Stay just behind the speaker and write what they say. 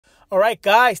All right,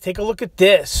 guys, take a look at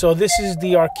this. So this is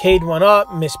the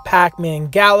Arcade1Up Miss Pac-Man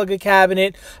Galaga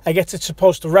cabinet. I guess it's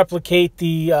supposed to replicate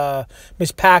the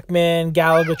Miss Pac-Man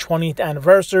Galaga 20th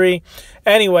anniversary.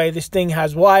 Anyway, this thing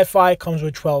has Wi-Fi, comes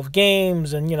with 12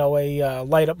 games, and, you know, a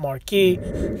light-up marquee.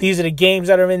 These are the games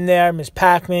that are in there. Miss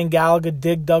Pac-Man, Galaga,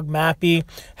 Dig Dug, Mappy.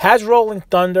 Has Rolling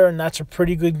Thunder, and that's a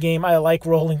pretty good game. I like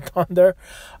Rolling Thunder.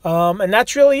 And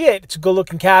that's really it. It's a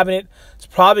good-looking cabinet. It's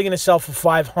probably going to sell for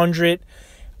 $500.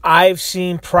 I've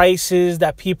seen prices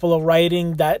that people are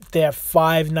writing that they're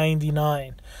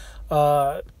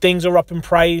 $5.99. Things are up in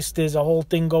price. There's a whole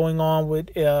thing going on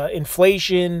with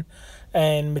inflation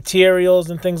and materials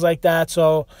and things like that.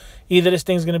 So either this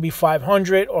thing's going to be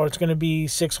 $500 or it's going to be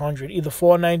 $600. Either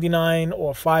 $4.99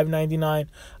 or $5.99.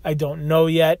 I don't know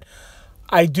yet.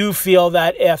 I do feel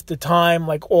that after time,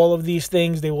 like all of these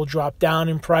things, they will drop down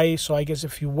in price. So I guess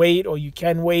if you wait, or you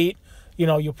can wait, you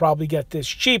know, you'll probably get this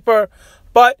cheaper.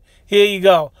 But here you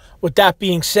go. With that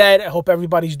being said, I hope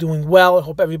everybody's doing well. I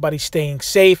hope everybody's staying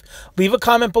safe. Leave a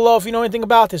comment below if you know anything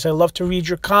about this. I love to read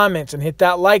your comments, and hit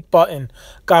that like button.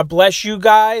 God bless you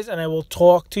guys, and I will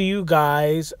talk to you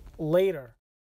guys later.